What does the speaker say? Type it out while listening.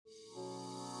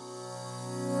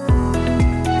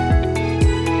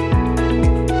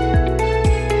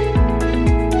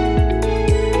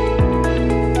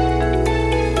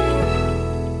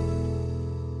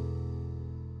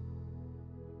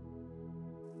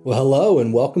Well, hello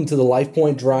and welcome to the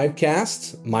LifePoint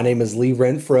Drivecast. My name is Lee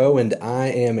Renfro and I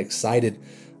am excited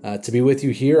to be with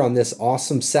you here on this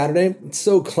awesome Saturday. I'm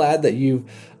so glad that you've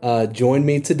joined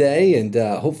me today, and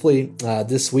hopefully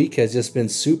this week has just been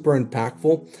super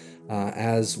impactful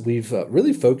as we've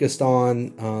really focused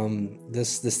on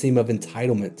this theme of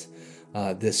entitlement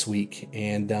this week.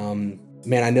 And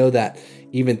man, I know that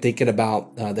even thinking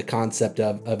about the concept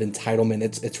of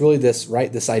entitlement, it's really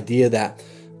this idea that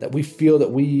we feel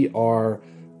that we are,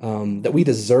 that we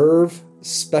deserve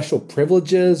special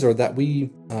privileges, or that we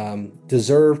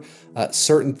deserve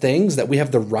certain things, that we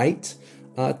have the right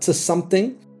to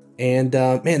something. And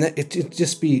man, it'd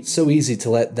just be so easy to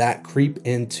let that creep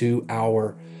into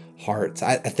our hearts.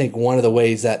 I think one of the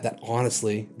ways that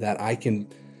honestly that I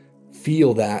can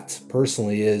feel that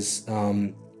personally is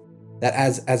that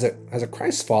as a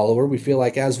Christ follower, we feel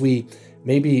like as we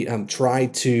maybe try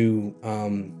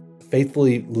to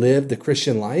faithfully live the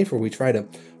Christian life, or we try to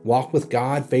walk with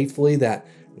God faithfully, that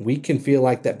we can feel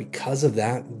like that because of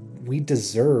that, we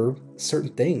deserve certain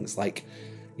things. Like,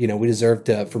 we deserve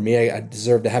to, for me, I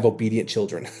deserve to have obedient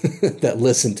children that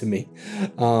listen to me,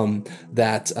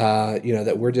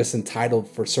 that we're just entitled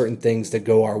for certain things to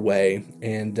go our way.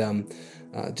 And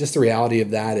just the reality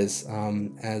of that is,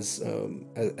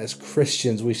 as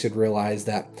Christians, we should realize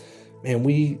that,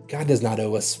 man, God does not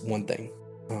owe us one thing.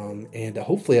 And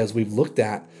hopefully, as we've looked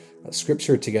at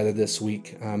scripture together this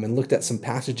week, and looked at some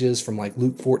passages from like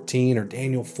Luke 14 or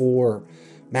Daniel 4, or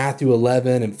Matthew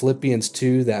 11 and Philippians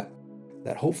 2, that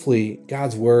hopefully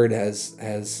God's word has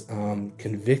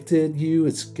convicted you,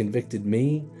 it's convicted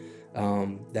me,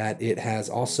 that it has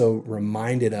also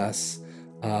reminded us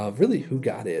of really who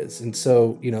God is. And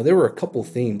so, there were a couple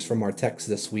themes from our text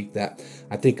this week that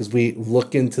I think as we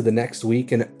look into the next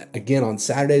week, and again on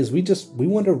Saturdays, we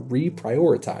want to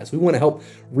reprioritize. We want to help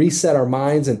reset our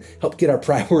minds and help get our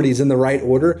priorities in the right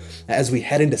order as we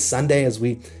head into Sunday, as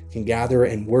we can gather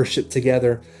and worship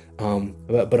together,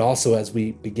 but also as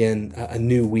we begin a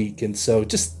new week. And so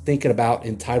just thinking about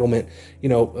entitlement,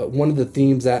 one of the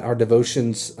themes that our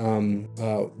devotions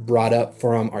brought up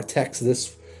from our text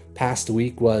this past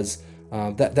week was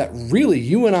that really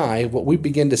you and I, what we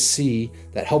begin to see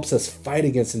that helps us fight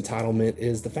against entitlement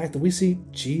is the fact that we see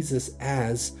Jesus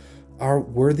as our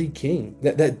worthy King,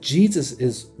 that Jesus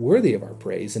is worthy of our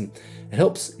praise. And it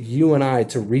helps you and I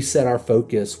to reset our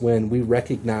focus when we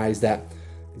recognize that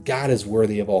God is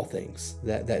worthy of all things,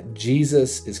 that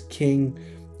Jesus is King,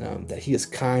 that he is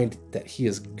kind, that he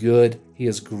is good, he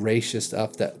is gracious to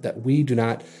us, that we do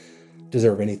not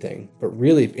deserve anything. But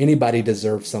really, if anybody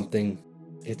deserves something,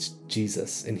 it's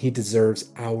Jesus, and he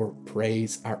deserves our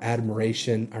praise, our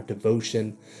admiration, our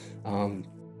devotion.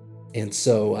 And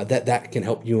so that can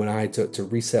help you and I to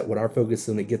reset what our focus is,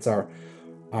 and it gets our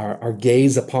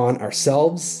gaze upon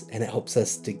ourselves, and it helps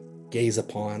us to gaze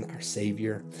upon our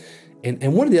Savior.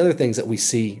 And one of the other things that we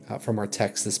see from our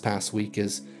text this past week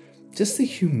is just the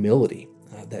humility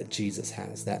that Jesus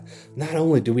has, that not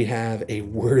only do we have a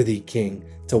worthy King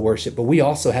to worship, but we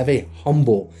also have a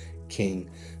humble King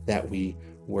that we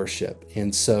worship.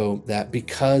 And so that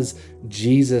because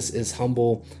Jesus is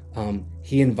humble,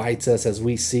 he invites us, as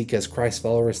we seek as Christ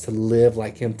followers to live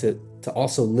like him, to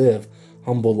also live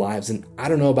humble lives. And I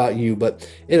don't know about you, but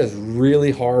it is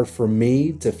really hard for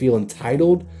me to feel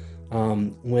entitled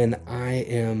when I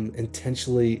am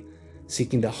intentionally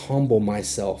seeking to humble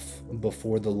myself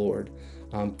before the Lord,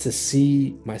 to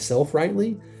see myself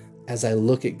rightly as I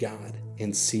look at God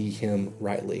and see him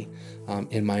rightly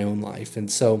in my own life. And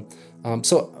so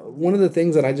one of the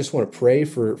things that I just want to pray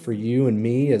for you and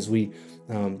me as we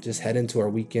just head into our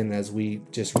weekend, as we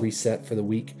just reset for the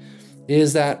week,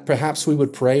 is that perhaps we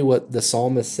would pray what the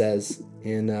psalmist says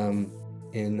in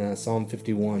Psalm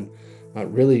 51,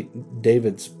 really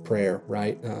David's prayer,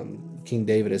 right? King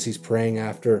David, as he's praying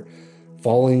after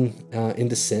falling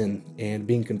into sin and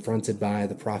being confronted by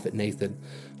the prophet Nathan.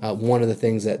 One of the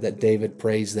things that David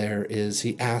prays there is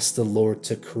he asks the Lord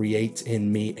to create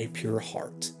in me a pure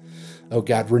heart. Oh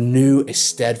God, renew a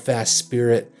steadfast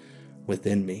spirit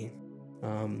within me.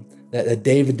 That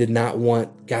David did not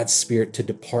want God's spirit to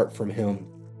depart from him.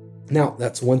 Now,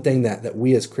 that's one thing that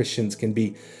we as Christians can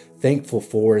be thankful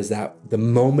for, is that the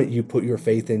moment you put your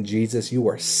faith in Jesus, you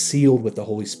are sealed with the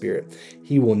Holy Spirit.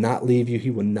 He will not leave you. He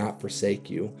will not forsake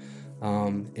you.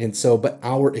 But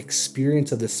our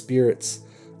experience of the Spirit's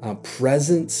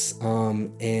presence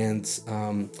and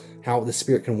how the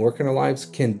Spirit can work in our lives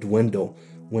can dwindle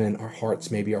when our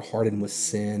hearts maybe are hardened with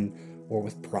sin or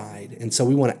with pride. And so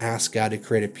we want to ask God to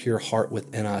create a pure heart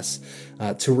within us,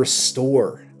 to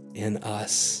restore in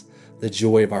us the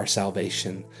joy of our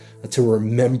salvation, to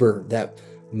remember that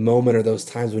moment or those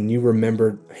times when you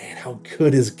remembered, man, how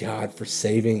good is God for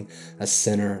saving a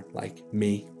sinner like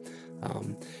me?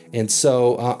 And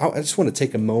so I just want to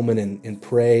take a moment and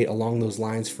pray along those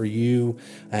lines for you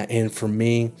and for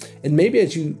me. And maybe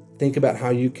as you think about how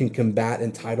you can combat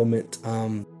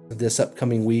entitlement this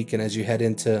upcoming week and as you head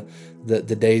into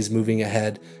the days moving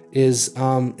ahead, is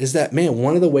that, man,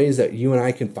 one of the ways that you and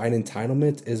I can fight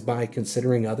entitlement is by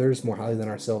considering others more highly than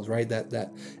ourselves, right?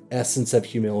 That essence of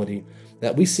humility,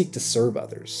 that we seek to serve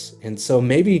others. And so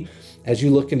maybe as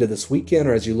you look into this weekend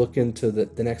or as you look into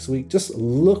the next week, just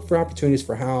look for opportunities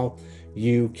for how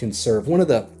you can serve. One of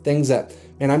the things that,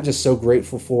 man, I'm just so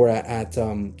grateful for at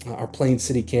our Plain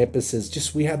City campus is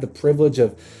just we had the privilege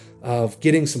of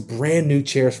getting some brand new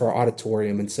chairs for our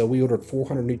auditorium. And so we ordered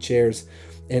 400 new chairs.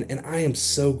 And I am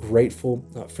so grateful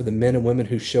for the men and women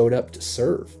who showed up to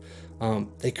serve.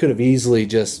 They could have easily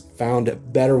just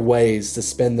found better ways to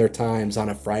spend their times on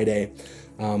a Friday,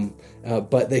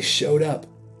 but they showed up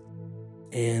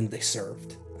and they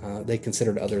served. They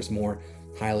considered others more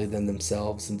highly than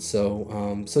themselves. And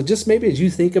so just maybe as you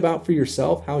think about for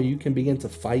yourself how you can begin to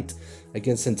fight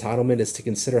against entitlement is to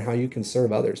consider how you can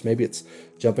serve others. Maybe it's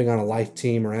jumping on a life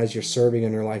team, or as you're serving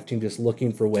on your life team, just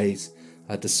looking for ways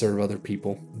to serve other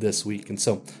people this week. And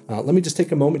so let me just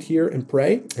take a moment here and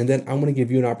pray, and then I'm going to give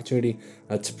you an opportunity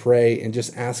to pray and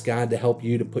just ask God to help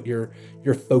you to put your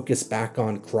focus back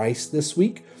on Christ this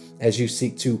week as you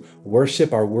seek to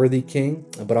worship our worthy King,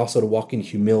 but also to walk in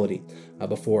humility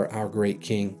before our great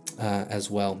King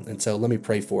as well. And so let me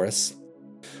pray for us.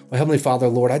 Well, Heavenly Father,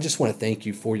 Lord, I just want to thank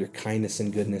you for your kindness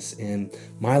and goodness in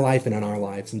my life and in our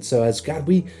lives. And so as God,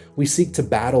 we seek to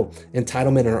battle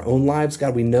entitlement in our own lives,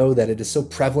 God, we know that it is so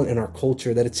prevalent in our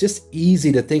culture that it's just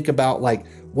easy to think about like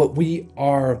what we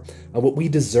are, what we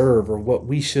deserve, or what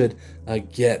we should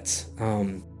get.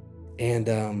 Lord,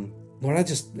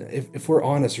 if we're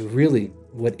honest, really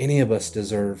what any of us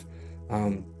deserve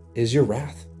is your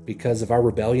wrath, because of our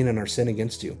rebellion and our sin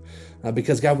against you.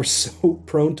 Because, God, we're so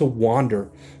prone to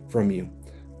wander from you.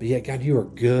 But yet, God, you are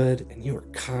good and you are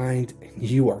kind and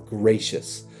you are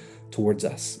gracious towards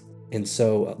us. And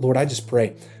so, Lord, I just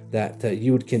pray that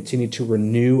you would continue to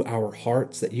renew our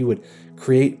hearts, that you would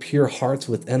create pure hearts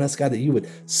within us, God, that you would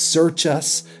search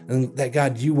us, and that,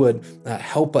 God, you would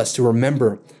help us to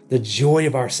remember the joy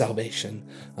of our salvation,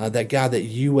 that, God, that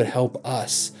you would help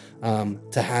us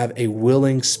to have a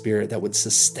willing spirit that would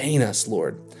sustain us,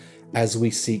 Lord, as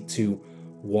we seek to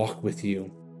walk with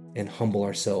you and humble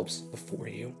ourselves before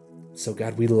you. So,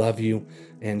 God, we love you,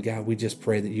 and God, we just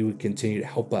pray that you would continue to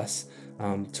help us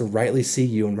to rightly see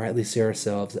you and rightly see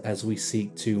ourselves as we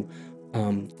seek to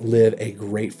live a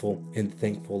grateful and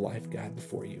thankful life, God,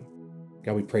 before you.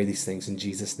 God, we pray these things in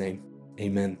Jesus' name.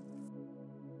 Amen.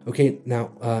 Okay,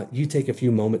 now you take a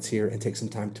few moments here and take some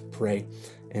time to pray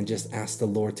and just ask the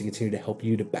Lord to continue to help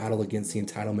you to battle against the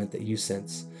entitlement that you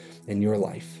sense in your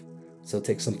life. So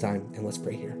take some time and let's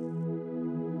pray here.